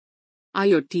Are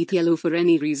your teeth yellow for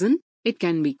any reason? It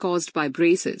can be caused by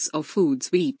braces or foods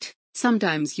we eat.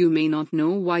 Sometimes you may not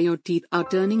know why your teeth are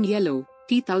turning yellow.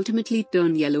 Teeth ultimately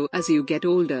turn yellow as you get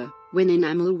older, when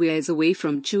enamel wears away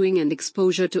from chewing and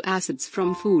exposure to acids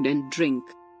from food and drink.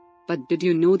 But did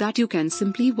you know that you can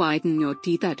simply whiten your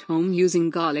teeth at home using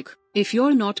garlic? If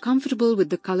you're not comfortable with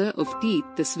the color of teeth,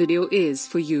 this video is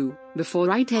for you. Before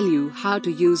I tell you how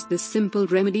to use this simple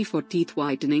remedy for teeth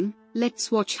whitening,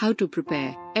 let's watch how to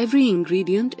prepare. Every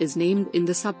ingredient is named in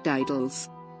the subtitles.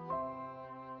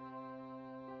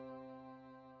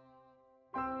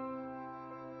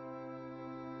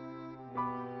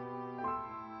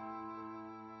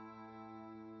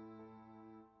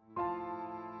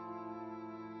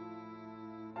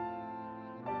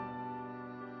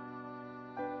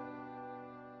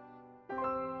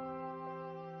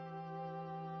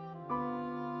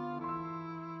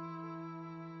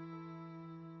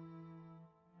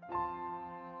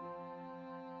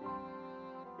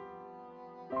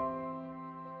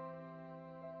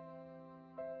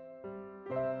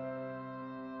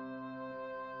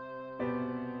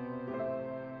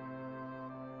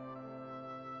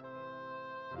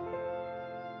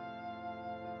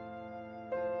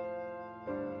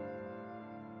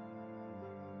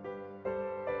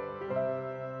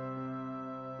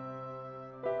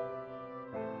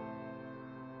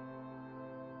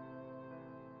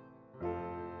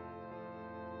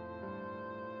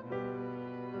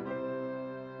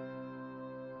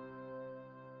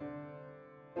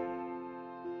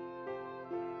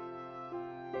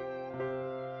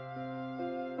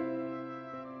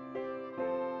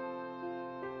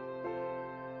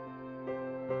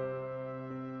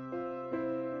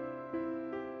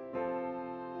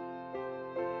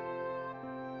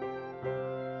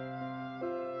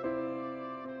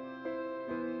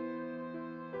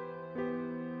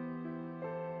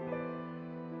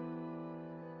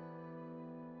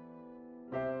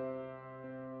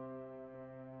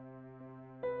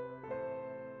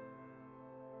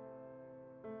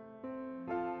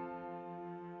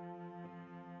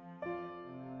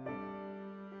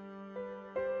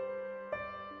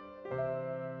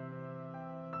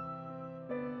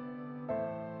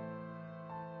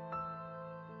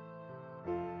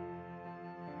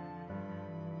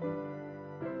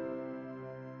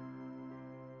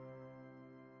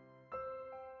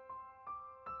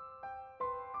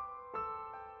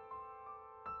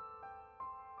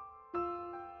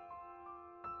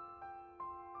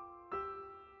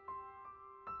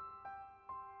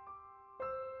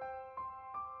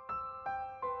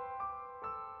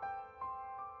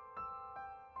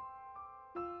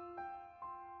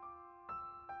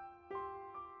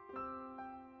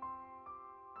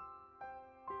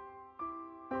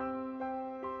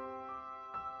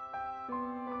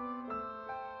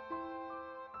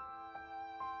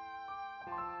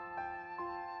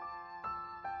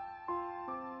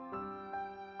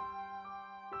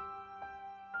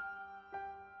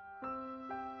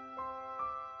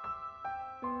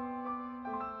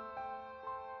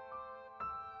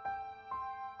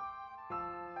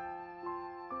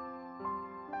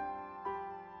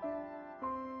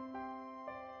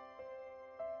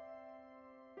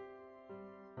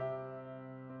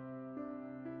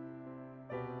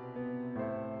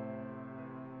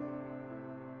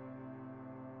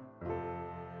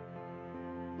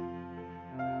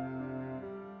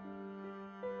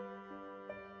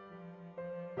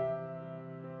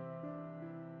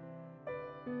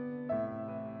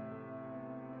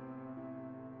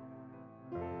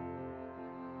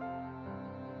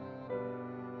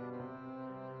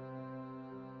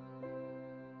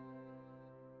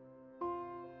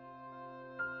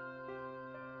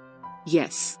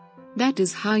 Yes, that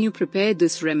is how you prepare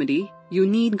this remedy. You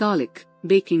need garlic,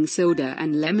 baking soda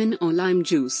and lemon or lime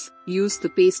juice. Use the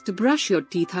paste to brush your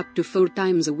teeth up to 4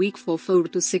 times a week for 4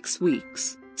 to 6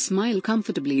 weeks. Smile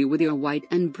comfortably with your white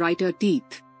and brighter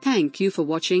teeth. Thank you for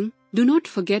watching. Do not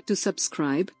forget to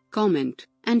subscribe, comment,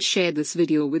 and share this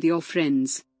video with your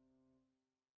friends.